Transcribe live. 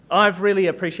I've really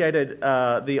appreciated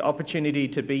the opportunity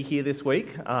to be here this week.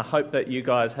 I hope that you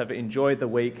guys have enjoyed the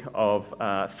week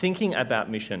of thinking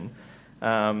about mission.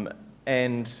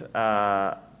 And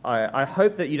I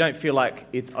hope that you don't feel like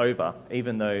it's over,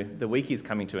 even though the week is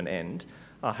coming to an end.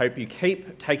 I hope you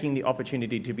keep taking the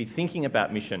opportunity to be thinking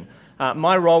about mission.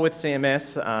 My role with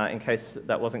CMS, in case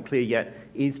that wasn't clear yet,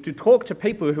 is to talk to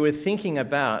people who are thinking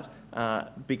about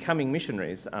becoming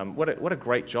missionaries. What a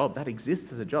great job. That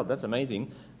exists as a job. That's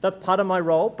amazing. That's part of my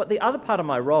role. But the other part of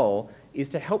my role is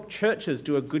to help churches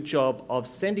do a good job of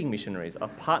sending missionaries, of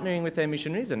partnering with their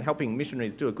missionaries and helping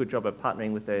missionaries do a good job of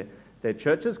partnering with their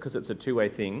churches, because it's a two-way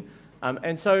thing.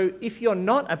 And so if you're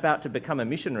not about to become a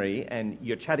missionary and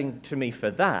you're chatting to me for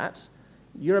that,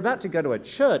 you're about to go to a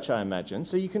church, I imagine,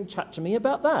 so you can chat to me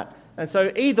about that. And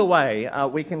so either way,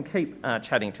 we can keep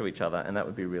chatting to each other, and that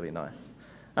would be really nice.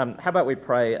 How about we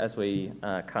pray as we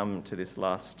come to this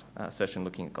last session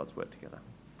looking at God's Word together.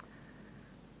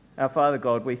 Our Father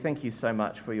God, we thank you so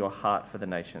much for your heart for the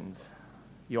nations,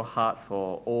 your heart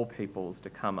for all peoples to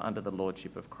come under the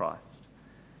lordship of Christ.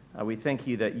 We thank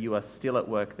you that you are still at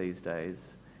work these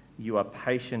days. You are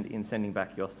patient in sending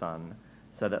back your Son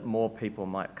so that more people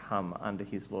might come under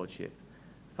his lordship.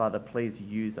 Father, please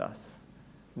use us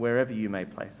wherever you may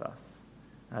place us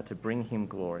to bring him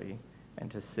glory and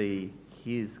to see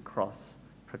his cross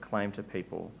proclaimed to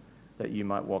people, that you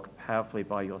might walk powerfully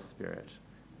by your Spirit,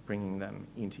 bringing them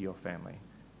into your family.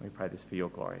 We pray this for your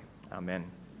glory. Amen.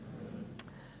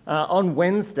 On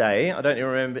Wednesday, I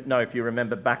don't know if you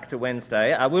remember back to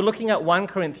Wednesday, we're looking at 1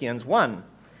 Corinthians 1.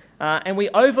 And we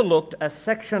overlooked a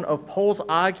section of Paul's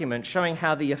argument showing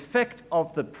how the effect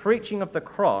of the preaching of the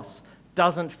cross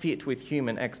doesn't fit with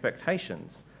human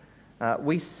expectations.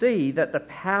 We see that the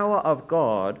power of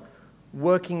God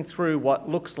working through what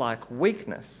looks like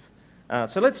weakness.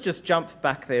 So let's just jump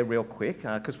back there real quick,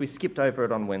 because we skipped over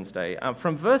it on Wednesday.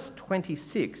 From verse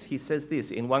 26, he says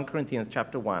this in 1 Corinthians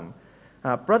chapter 1.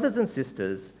 Brothers and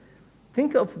sisters,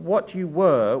 think of what you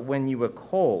were when you were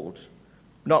called.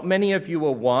 Not many of you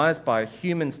were wise by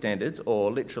human standards,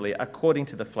 or literally according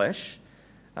to the flesh.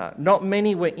 Not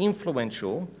many were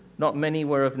influential. Not many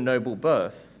were of noble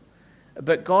birth.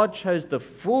 But God chose the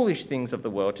foolish things of the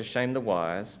world to shame the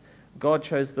wise. God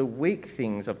chose the weak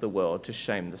things of the world to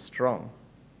shame the strong.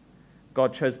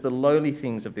 God chose the lowly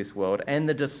things of this world and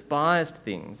the despised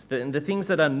things, the things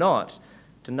that are not,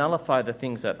 to nullify the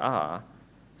things that are,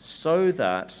 so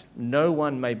that no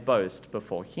one may boast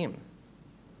before him.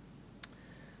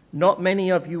 Not many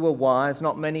of you were wise,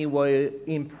 not many were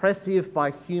impressive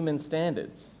by human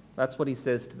standards. That's what he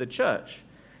says to the church.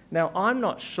 Now, I'm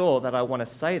not sure that I want to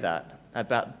say that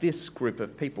about this group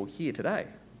of people here today.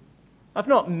 I've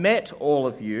not met all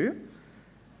of you,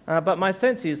 but my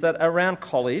sense is that around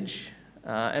college,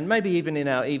 and maybe even in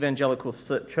our evangelical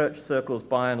church circles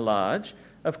by and large,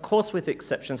 of course with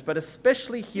exceptions, but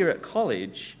especially here at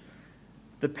college,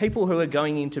 the people who are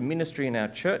going into ministry in our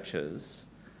churches,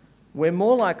 we're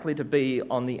more likely to be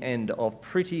on the end of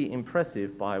pretty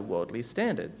impressive by worldly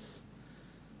standards.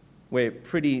 We're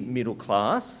pretty middle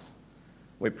class,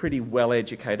 we're pretty well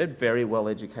educated, very well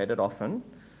educated often,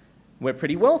 we're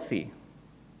pretty wealthy.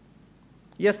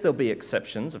 Yes, there'll be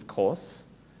exceptions, of course.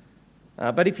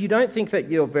 But if you don't think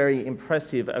that you're very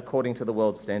impressive according to the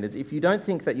world's standards, if you don't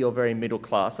think that you're very middle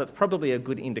class, that's probably a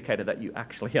good indicator that you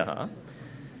actually are.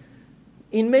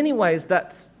 In many ways,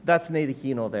 that's neither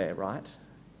here nor there, right?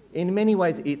 In many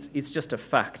ways, it's just a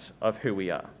fact of who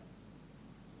we are.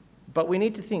 But we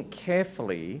need to think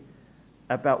carefully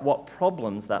about what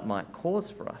problems that might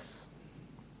cause for us.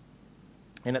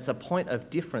 And it's a point of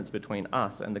difference between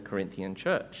us and the Corinthian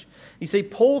church. You see,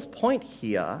 Paul's point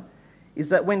here is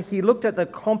that when he looked at the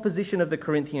composition of the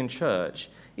Corinthian church,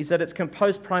 is that it's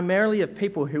composed primarily of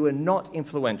people who are not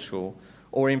influential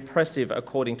or impressive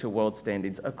according to world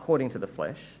standards, according to the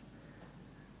flesh.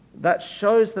 That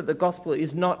shows that the gospel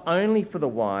is not only for the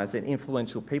wise and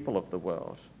influential people of the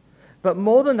world, but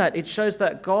more than that, it shows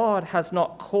that God has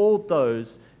not called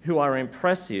those who are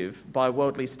impressive by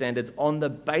worldly standards on the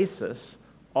basis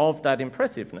of that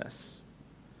impressiveness.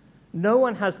 No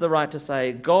one has the right to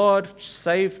say, God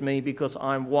saved me because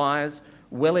I'm wise,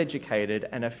 well-educated,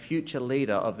 and a future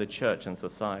leader of the church and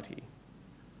society.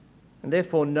 And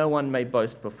therefore, no one may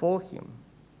boast before him.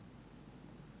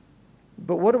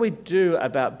 But what do we do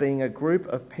about being a group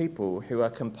of people who are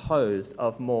composed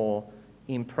of more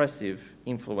impressive,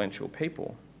 influential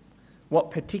people?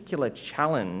 What particular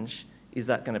challenge is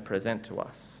that going to present to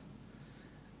us?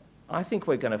 I think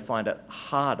we're going to find it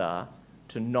harder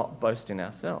to not boast in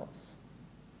ourselves.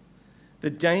 The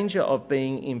danger of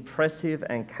being impressive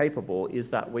and capable is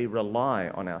that we rely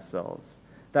on ourselves,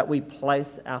 that we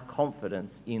place our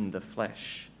confidence in the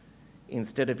flesh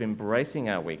instead of embracing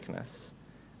our weakness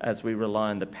as we rely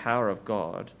on the power of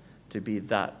God to be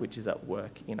that which is at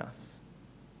work in us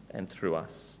and through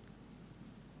us.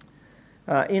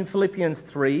 In Philippians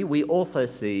 3, we also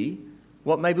see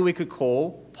what maybe we could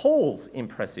call Paul's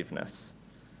impressiveness.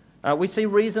 We see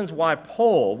reasons why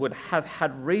Paul would have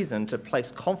had reason to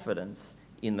place confidence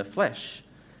in the flesh.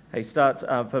 He starts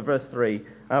for verse 3,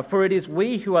 "For it is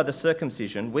we who are the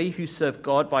circumcision, we who serve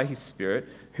God by his Spirit,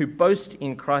 who boast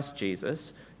in Christ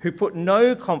Jesus, who put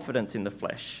no confidence in the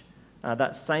flesh."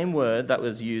 That same word that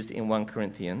was used in 1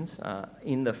 Corinthians,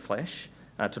 in the flesh,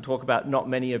 to talk about not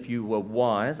many of you were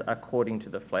wise according to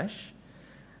the flesh.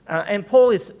 And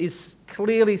Paul is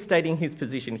clearly stating his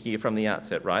position here from the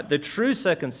outset, right? The true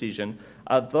circumcision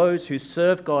are those who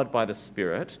serve God by the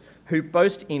Spirit, who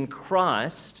boast in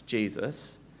Christ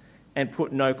Jesus, and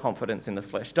put no confidence in the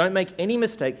flesh. Don't make any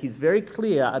mistake, he's very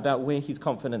clear about where his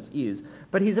confidence is,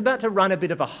 but he's about to run a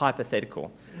bit of a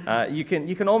hypothetical. You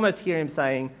can almost hear him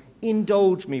saying,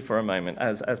 "Indulge me for a moment,"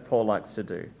 as Paul likes to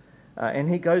do. And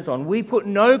he goes on, "We put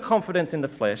no confidence in the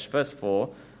flesh," verse 4,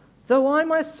 "though I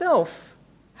myself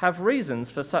have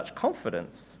reasons for such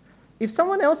confidence. If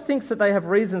someone else thinks that they have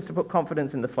reasons to put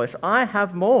confidence in the flesh, I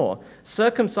have more.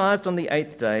 Circumcised on the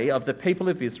 8th day, of the people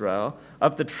of Israel,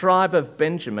 of the tribe of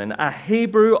Benjamin, a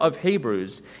Hebrew of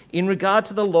Hebrews, in regard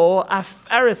to the law, a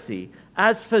Pharisee,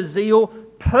 as for zeal,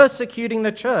 persecuting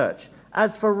the church,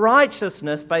 as for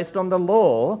righteousness based on the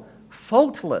law,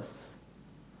 faultless."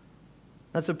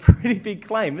 That's a pretty big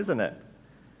claim, isn't it?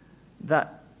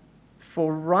 That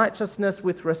for righteousness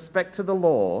with respect to the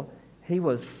law, he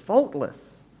was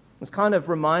faultless. This kind of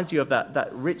reminds you of that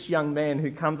rich young man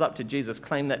who comes up to Jesus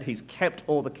claiming that he's kept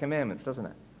all the commandments, doesn't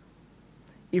it?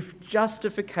 If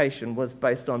justification was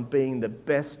based on being the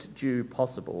best Jew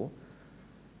possible,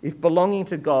 if belonging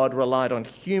to God relied on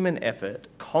human effort,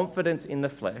 confidence in the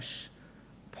flesh,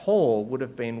 Paul would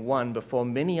have been one before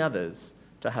many others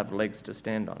to have legs to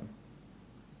stand on.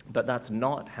 But that's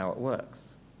not how it works.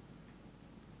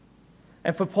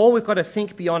 And for Paul, we've got to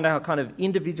think beyond our kind of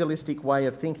individualistic way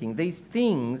of thinking. These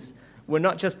things were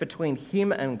not just between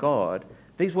him and God.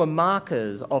 These were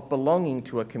markers of belonging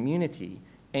to a community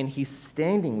and his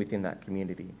standing within that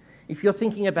community. If you're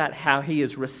thinking about how he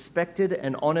is respected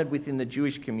and honoured within the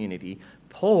Jewish community,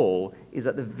 Paul is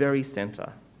at the very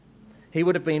centre. He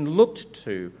would have been looked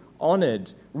to,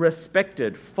 honoured,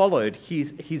 respected, followed.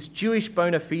 His Jewish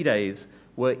bona fides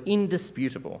were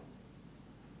indisputable.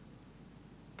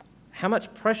 How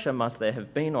much pressure must there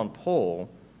have been on Paul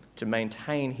to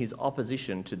maintain his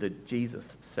opposition to the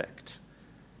Jesus sect?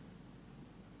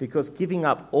 Because giving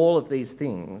up all of these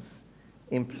things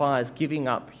implies giving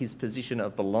up his position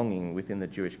of belonging within the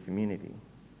Jewish community.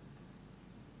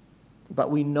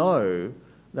 But we know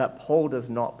that Paul does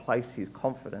not place his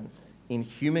confidence in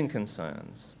human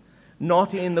concerns,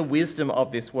 not in the wisdom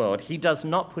of this world. He does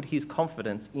not put his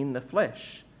confidence in the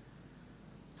flesh.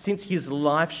 Since his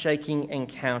life-shaking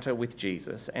encounter with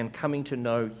Jesus and coming to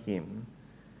know him,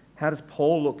 how does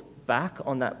Paul look back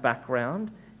on that background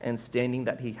and standing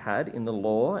that he had in the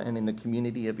law and in the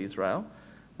community of Israel?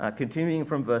 Continuing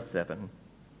from verse 7,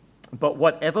 "But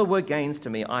whatever were gains to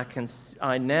me,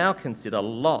 I now consider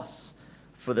loss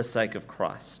for the sake of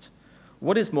Christ.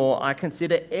 What is more, I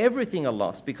consider everything a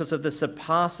loss because of the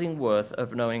surpassing worth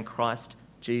of knowing Christ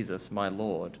Jesus my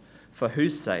Lord, for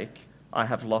whose sake I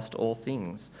have lost all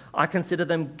things. I consider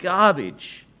them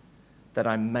garbage, that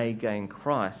I may gain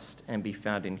Christ and be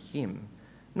found in him,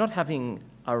 not having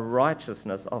a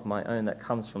righteousness of my own that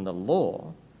comes from the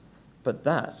law, but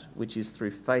that which is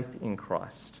through faith in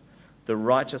Christ, the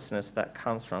righteousness that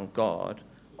comes from God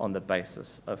on the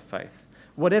basis of faith."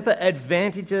 Whatever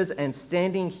advantages and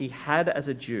standing he had as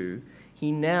a Jew,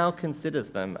 he now considers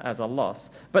them as a loss.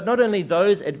 But not only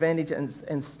those advantages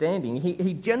and standing,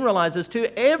 he generalizes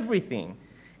to everything.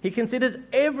 He considers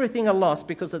everything a loss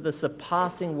because of the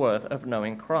surpassing worth of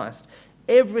knowing Christ.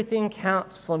 Everything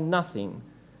counts for nothing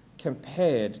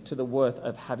compared to the worth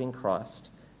of having Christ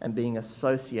and being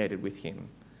associated with him,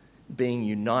 being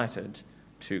united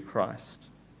to Christ.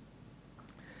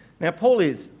 Now, Paul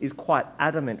is quite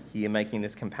adamant here making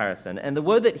this comparison, and the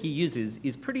word that he uses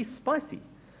is pretty spicy.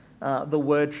 The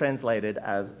word translated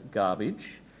as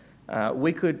garbage.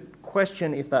 We could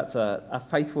question if that's a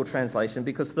faithful translation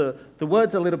because the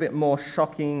word's a little bit more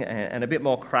shocking and a bit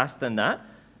more crass than that.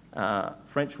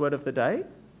 French word of the day?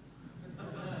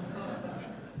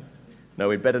 No,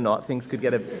 we'd better not. Things could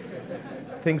get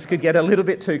a little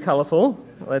bit too colourful.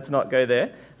 let's not go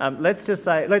there. Let's just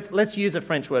say, let's use a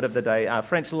French word of the day.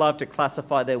 French love to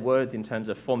classify their words in terms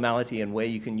of formality and where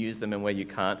you can use them and where you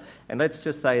can't. And let's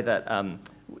just say that,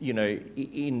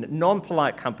 in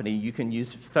non-polite company, you can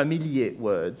use familier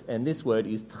words, and this word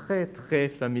is très, très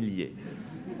familier.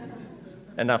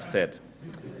 Enough said.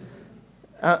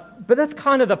 But that's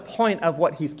kind of the point of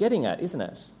what he's getting at, isn't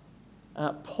it?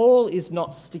 Paul is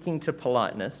not sticking to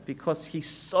politeness because he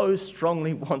so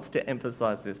strongly wants to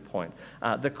emphasize this point.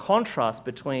 The contrast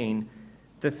between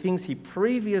the things he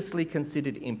previously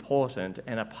considered important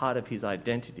and a part of his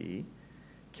identity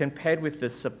compared with the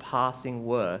surpassing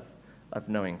worth of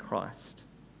knowing Christ.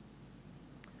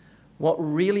 What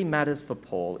really matters for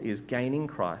Paul is gaining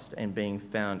Christ and being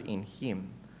found in him,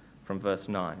 from verse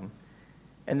 9.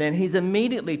 And then he's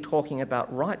immediately talking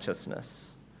about righteousness,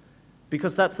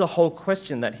 because that's the whole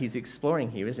question that he's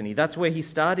exploring here, isn't he? That's where he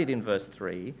started in verse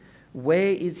 3. Where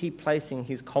is he placing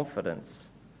his confidence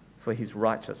for his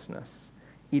righteousness?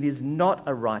 It is not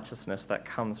a righteousness that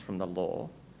comes from the law.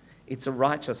 It's a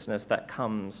righteousness that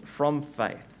comes from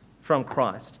faith, from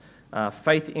Christ.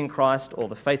 Faith in Christ or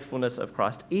the faithfulness of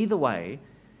Christ. Either way,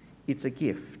 it's a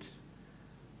gift.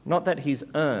 Not that he's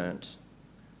earned,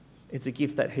 it's a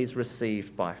gift that he's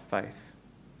received by faith.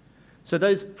 So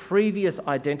those previous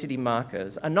identity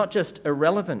markers are not just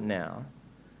irrelevant now,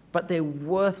 but they're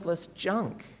worthless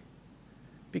junk,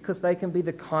 because they can be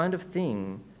the kind of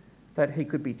thing that he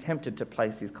could be tempted to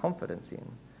place his confidence in.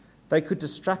 They could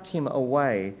distract him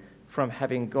away from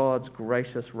having God's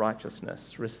gracious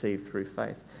righteousness received through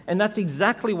faith. And that's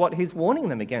exactly what he's warning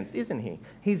them against, isn't he?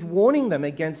 He's warning them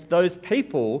against those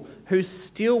people who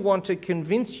still want to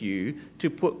convince you to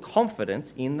put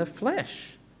confidence in the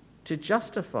flesh, to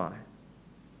justify.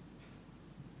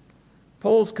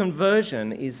 Paul's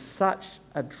conversion is such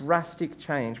a drastic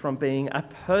change from being a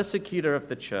persecutor of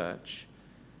the church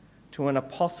to an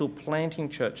apostle planting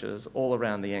churches all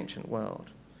around the ancient world.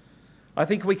 I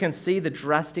think we can see the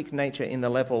drastic nature in the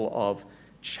level of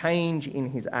change in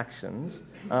his actions,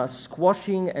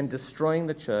 squashing and destroying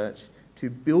the church to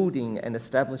building and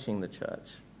establishing the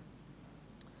church.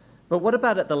 But what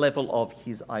about at the level of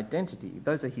his identity?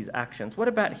 Those are his actions. What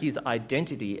about his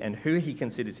identity and who he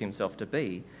considers himself to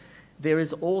be? There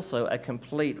is also a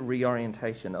complete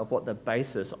reorientation of what the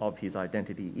basis of his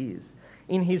identity is.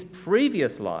 In his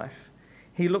previous life,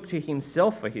 he looked to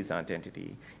himself for his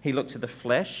identity. He looked to the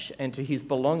flesh and to his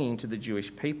belonging to the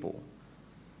Jewish people.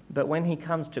 But when he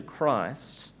comes to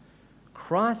Christ,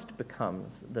 Christ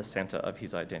becomes the center of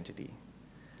his identity.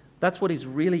 That's what he's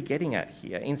really getting at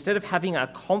here. Instead of having a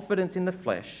confidence in the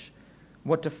flesh,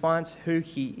 what defines who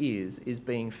he is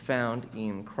being found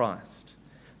in Christ.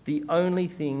 The only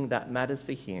thing that matters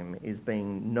for him is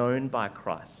being known by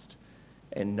Christ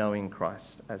and knowing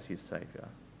Christ as his Saviour.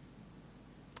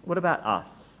 What about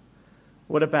us?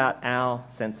 What about our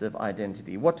sense of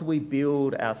identity? What do we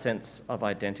build our sense of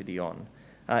identity on?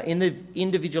 In the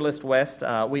individualist West,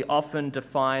 we often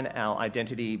define our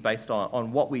identity based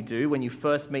on what we do. When you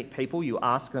first meet people, you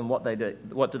ask them what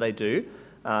do they do.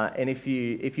 And if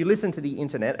you listen to the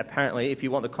internet, apparently, if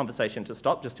you want the conversation to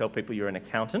stop, just tell people you're an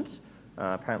accountant.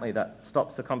 Apparently that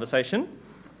stops the conversation.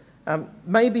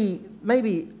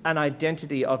 Maybe an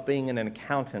identity of being an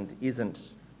accountant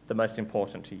isn't the most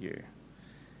important to you.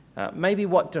 Maybe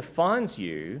what defines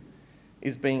you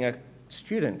is being a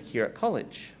student here at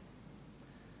college.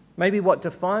 Maybe what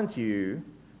defines you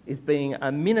is being a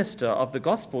minister of the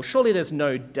gospel. Surely there's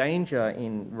no danger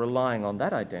in relying on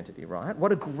that identity, right?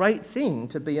 What a great thing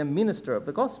to be a minister of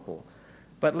the gospel.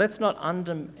 But let's not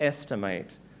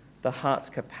underestimate the heart's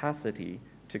capacity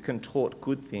to contort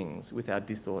good things with our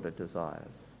disordered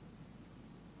desires.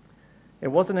 It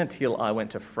wasn't until I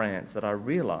went to France that I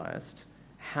realised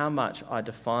how much I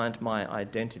defined my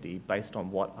identity based on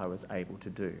what I was able to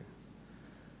do.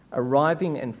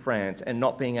 Arriving in France and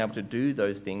not being able to do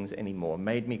those things anymore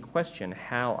made me question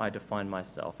how I defined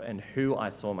myself and who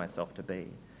I saw myself to be.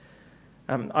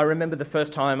 I remember the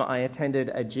first time I attended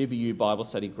a GBU Bible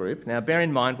study group. Now, bear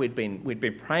in mind, we'd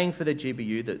been praying for the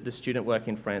GBU, the student work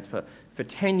in France, for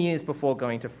 10 years before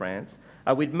going to France.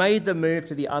 We'd made the move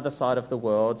to the other side of the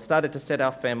world, started to set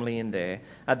our family in there.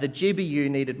 The GBU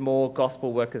needed more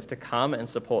gospel workers to come and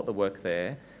support the work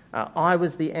there. I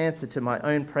was the answer to my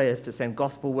own prayers to send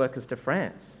gospel workers to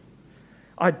France.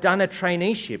 I'd done a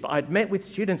traineeship, I'd met with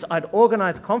students, I'd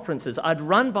organised conferences, I'd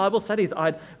run Bible studies,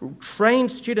 I'd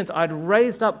trained students, I'd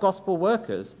raised up gospel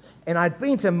workers, and I'd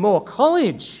been to Moore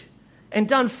College and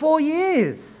done 4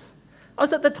 years. I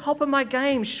was at the top of my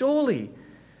game, surely.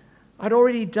 I'd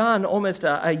already done almost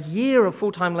a year of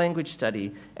full-time language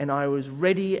study, and I was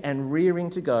ready and rearing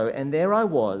to go, and there I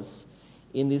was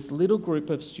in this little group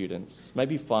of students,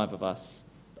 maybe 5 of us,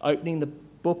 opening the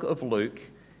book of Luke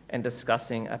and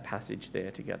discussing a passage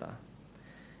there together.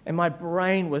 And my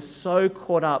brain was so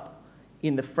caught up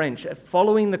in the French,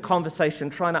 following the conversation,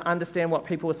 trying to understand what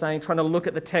people were saying, trying to look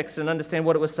at the text and understand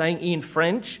what it was saying in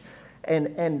French.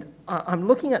 And I'm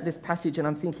looking at this passage and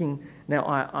I'm thinking, now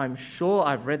I'm sure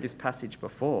I've read this passage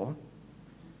before,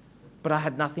 but I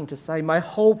had nothing to say. My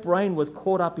whole brain was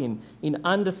caught up in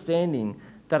understanding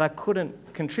that I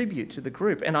couldn't contribute to the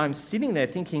group. And I'm sitting there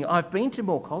thinking, I've been to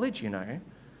Moore College, you know.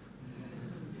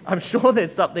 I'm sure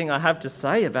there's something I have to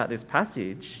say about this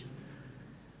passage.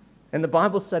 And the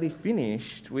Bible study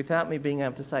finished without me being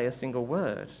able to say a single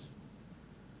word.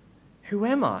 Who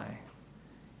am I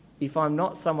if I'm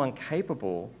not someone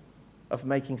capable of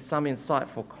making some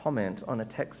insightful comment on a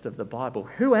text of the Bible?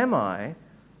 Who am I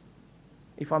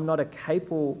if I'm not a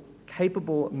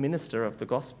capable minister of the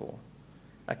gospel,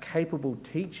 a capable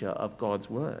teacher of God's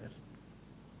word?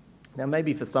 Now,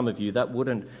 maybe for some of you that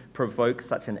wouldn't provoke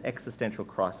such an existential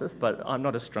crisis, but I'm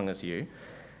not as strong as you.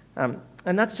 And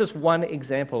that's just one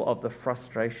example of the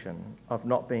frustration of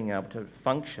not being able to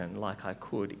function like I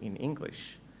could in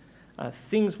English.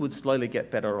 Things would slowly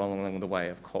get better along the way,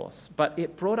 of course, but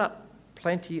it brought up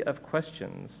plenty of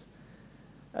questions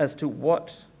as to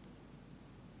what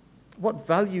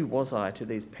value was I to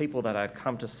these people that I'd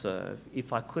come to serve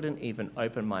if I couldn't even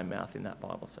open my mouth in that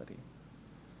Bible study.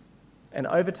 And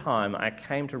over time, I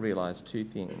came to realise 2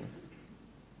 things.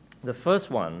 The first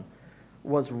one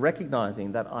was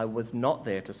recognising that I was not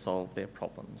there to solve their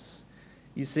problems.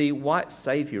 You see, white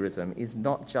saviorism is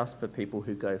not just for people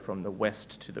who go from the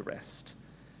West to the rest.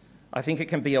 I think it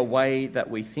can be a way that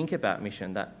we think about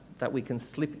mission that we can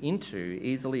slip into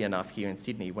easily enough here in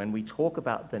Sydney when we talk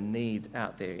about the needs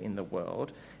out there in the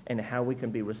world and how we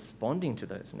can be responding to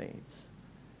those needs.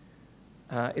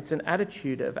 It's an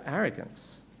attitude of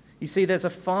arrogance. You see, there's a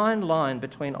fine line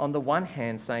between, on the one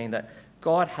hand, saying that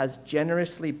God has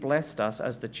generously blessed us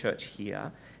as the church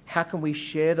here. How can we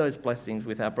share those blessings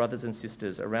with our brothers and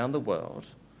sisters around the world?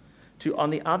 To,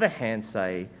 on the other hand,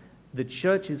 say, the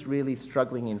church is really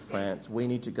struggling in France. We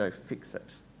need to go fix it.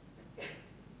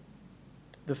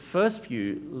 The first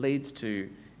view leads to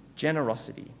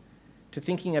generosity, to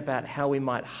thinking about how we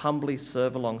might humbly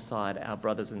serve alongside our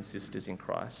brothers and sisters in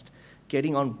Christ,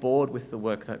 getting on board with the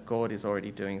work that God is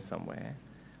already doing somewhere,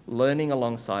 learning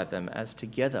alongside them as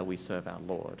together we serve our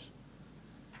Lord.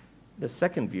 The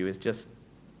second view is just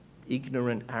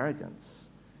ignorant arrogance,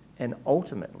 and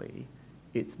ultimately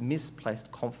it's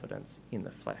misplaced confidence in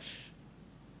the flesh.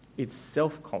 It's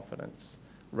self-confidence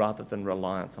rather than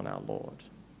reliance on our Lord.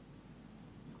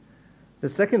 The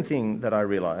second thing that I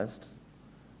realised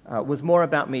was more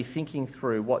about me thinking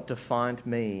through what defined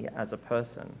me as a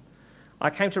person. I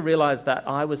came to realise that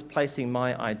I was placing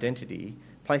my identity,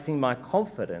 placing my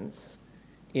confidence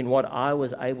in what I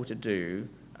was able to do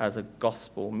as a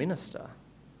gospel minister.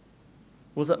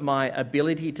 Was it my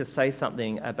ability to say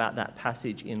something about that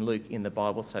passage in Luke in the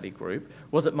Bible study group?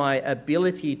 Was it my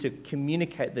ability to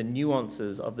communicate the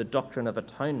nuances of the doctrine of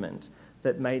atonement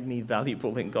that made me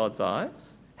valuable in God's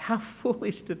eyes? How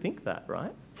foolish to think that,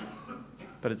 right?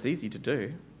 But it's easy to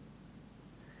do.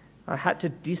 I had to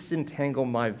disentangle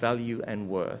my value and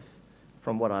worth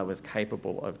from what I was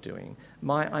capable of doing.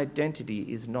 My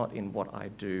identity is not in what I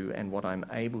do and what I'm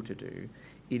able to do.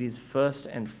 It is first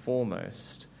and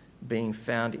foremost being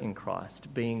found in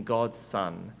Christ, being God's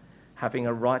Son, having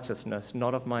a righteousness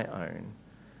not of my own,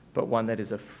 but one that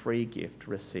is a free gift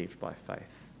received by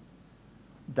faith.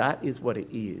 That is what it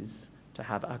is to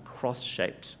have a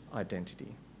cross-shaped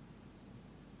identity.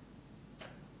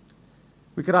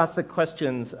 We could ask the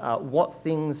questions, what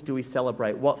things do we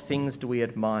celebrate? What things do we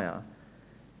admire?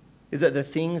 Is it the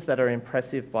things that are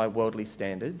impressive by worldly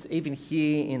standards? Even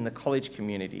here in the college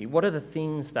community, what are the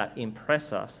things that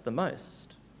impress us the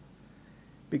most?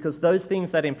 Because those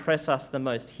things that impress us the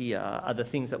most here are the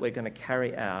things that we're going to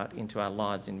carry out into our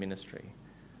lives in ministry.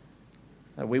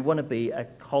 We want to be a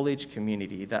college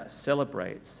community that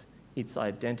celebrates its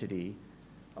identity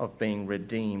of being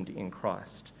redeemed in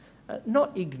Christ.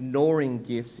 Not ignoring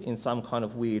gifts in some kind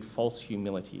of weird false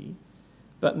humility,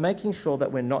 but making sure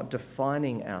that we're not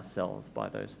defining ourselves by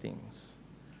those things.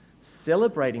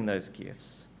 Celebrating those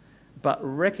gifts, but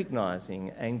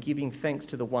recognising and giving thanks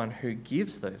to the one who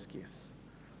gives those gifts,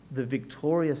 the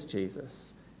victorious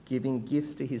Jesus, giving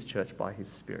gifts to his church by his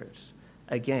Spirit.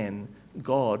 Again,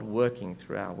 God working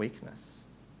through our weakness.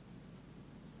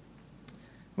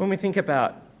 When we think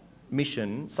about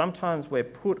mission, sometimes we're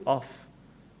put off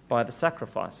by the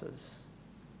sacrifices.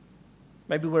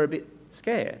 Maybe we're a bit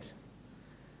scared.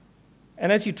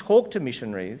 And as you talk to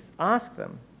missionaries, ask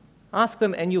them, Ask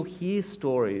them and you'll hear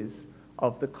stories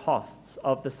of the costs,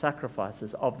 of the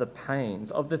sacrifices, of the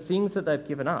pains, of the things that they've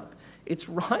given up. It's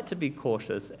right to be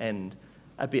cautious and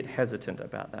a bit hesitant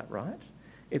about that, right?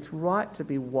 It's right to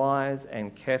be wise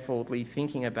and carefully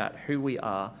thinking about who we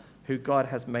are, who God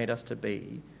has made us to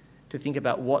be, to think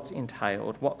about what's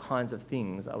entailed, what kinds of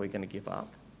things are we going to give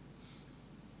up.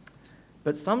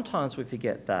 But sometimes we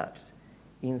forget that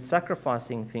in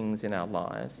sacrificing things in our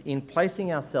lives, in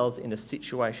placing ourselves in a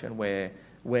situation where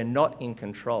we're not in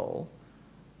control,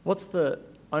 what's the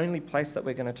only place that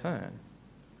we're going to turn?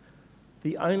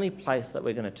 The only place that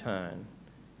we're going to turn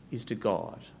is to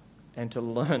God and to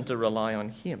learn to rely on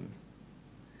Him.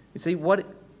 You see, what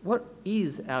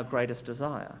is our greatest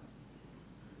desire?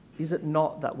 Is it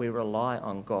not that we rely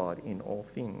on God in all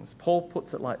things? Paul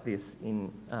puts it like this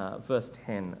in verse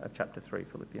 10 of chapter 3,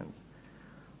 Philippians.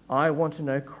 I want to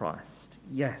know Christ,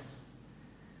 yes,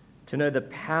 to know the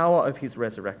power of His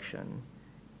resurrection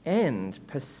and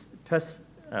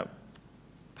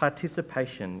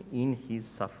participation in His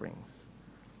sufferings,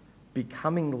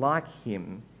 becoming like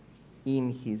Him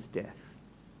in His death.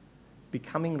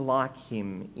 Becoming like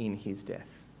Him in His death.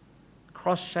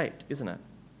 Cross-shaped, isn't it?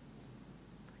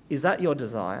 Is that your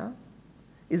desire?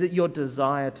 Is it your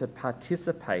desire to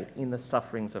participate in the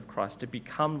sufferings of Christ, to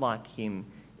become like Him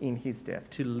in His death,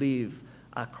 to live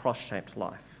a cross-shaped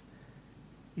life?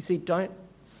 You see, don't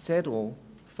settle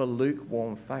for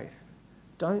lukewarm faith.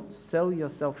 Don't sell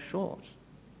yourself short.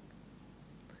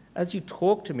 As you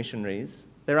talk to missionaries,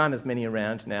 there aren't as many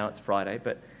around now, it's Friday,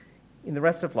 but in the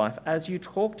rest of life, as you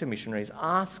talk to missionaries,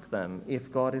 ask them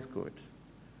if God is good.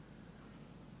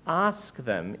 Ask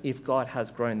them if God has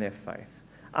grown their faith.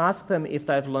 Ask them if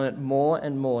they've learnt more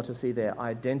and more to see their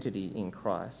identity in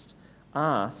Christ.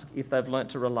 Ask if they've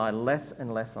learnt to rely less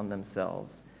and less on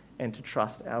themselves and to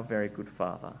trust our very good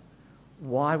Father.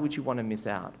 Why would you want to miss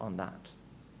out on that?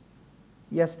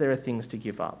 Yes, there are things to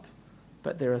give up,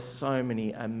 but there are so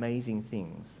many amazing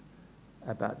things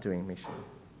about doing mission.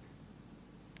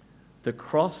 The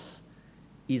cross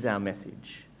is our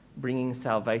message, bringing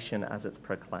salvation as it's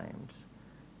proclaimed.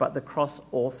 But the cross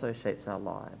also shapes our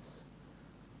lives.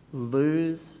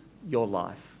 Lose your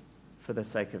life for the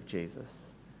sake of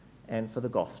Jesus and for the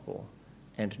gospel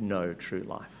and know true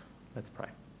life. Let's pray.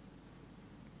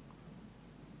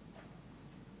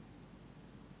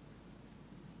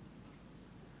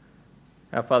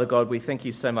 Our Father God, we thank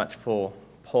you so much for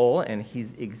Paul and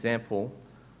his example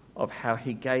of how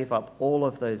he gave up all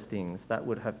of those things that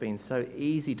would have been so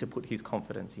easy to put his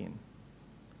confidence in.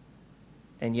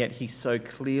 And yet he so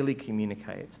clearly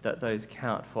communicates that those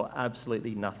count for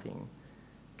absolutely nothing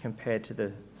compared to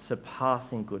the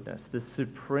surpassing goodness, the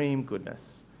supreme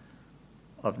goodness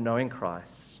of knowing Christ,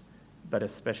 but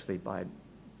especially by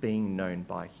being known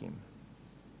by Him.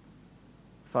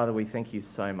 Father, we thank you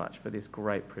so much for this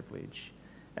great privilege.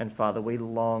 And Father, we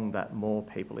long that more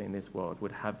people in this world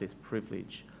would have this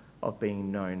privilege of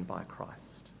being known by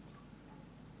Christ.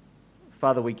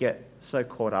 Father, we get so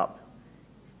caught up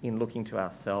in looking to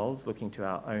ourselves, looking to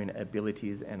our own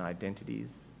abilities and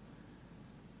identities.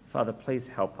 Father, please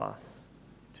help us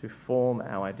to form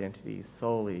our identity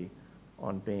solely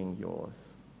on being yours.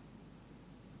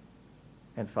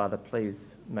 And Father,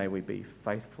 please may we be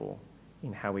faithful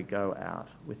in how we go out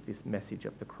with this message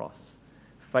of the cross,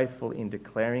 faithful in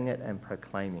declaring it and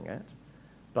proclaiming it,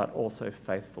 but also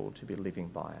faithful to be living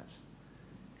by it.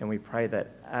 And we pray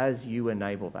that as you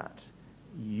enable that,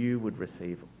 you would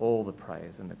receive all the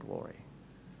praise and the glory,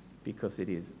 because it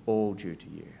is all due to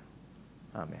you.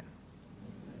 Amen.